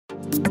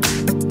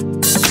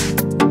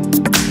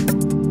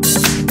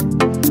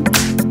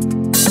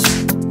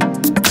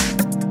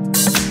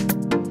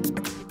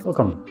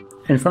Welcome.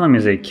 In front of me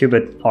is a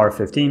CUBOT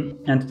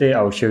R15, and today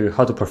I will show you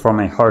how to perform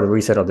a hard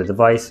reset of the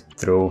device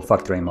through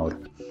factory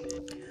mode.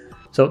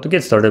 So to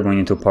get started, we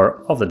need to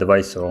power off the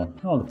device, so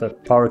hold the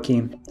power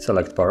key,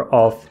 select power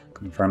off,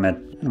 confirm it,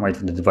 and wait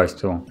for the device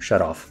to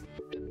shut off.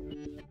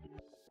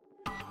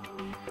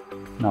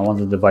 Now once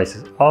the device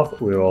is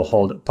off, we will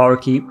hold power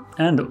key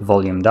and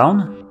volume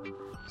down.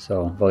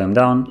 So volume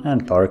down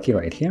and power key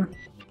right here.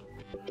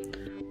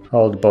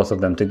 Hold both of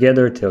them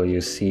together till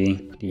you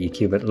see the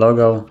CUBOT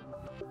logo.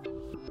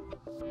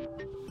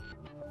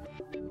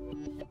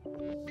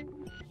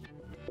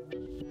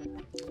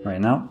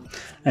 Right now,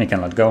 and you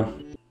can let go.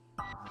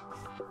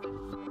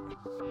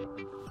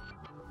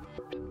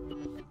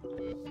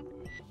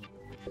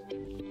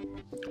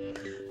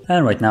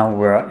 And right now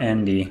we're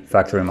in the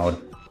factory mode.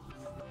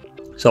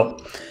 So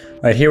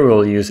right here we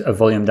will use a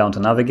volume down to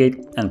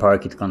navigate and power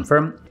key to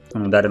confirm.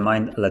 And with that in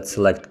mind, let's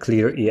select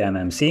clear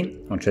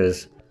eMMC, which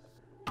is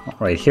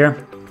right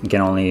here. You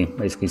can only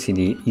basically see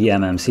the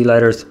eMMC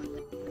letters,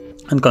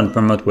 and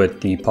confirm it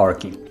with the power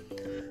key.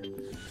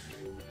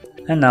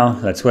 And now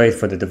let's wait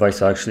for the device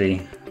to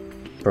actually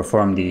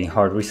perform the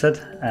hard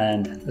reset,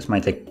 and this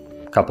might take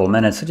a couple of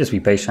minutes, so just be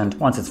patient.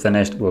 Once it's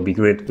finished, we'll be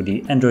greeted with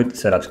the Android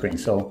setup screen.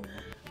 So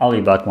I'll be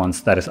back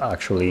once that is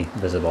actually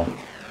visible.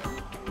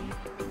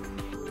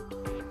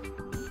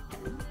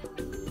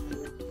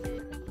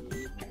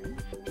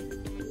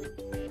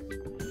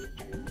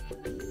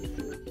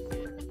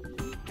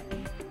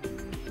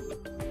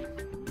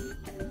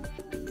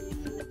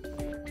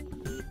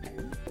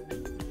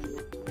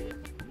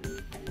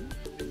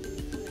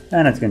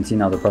 And as you can see,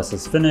 now the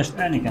process is finished,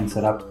 and you can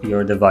set up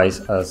your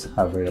device as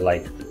however you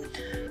like.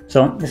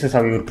 So this is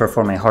how you would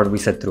perform a hard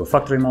reset through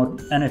factory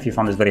mode. And if you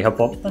found this very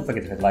helpful, don't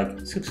forget to hit like,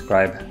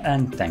 subscribe,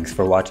 and thanks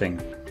for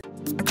watching.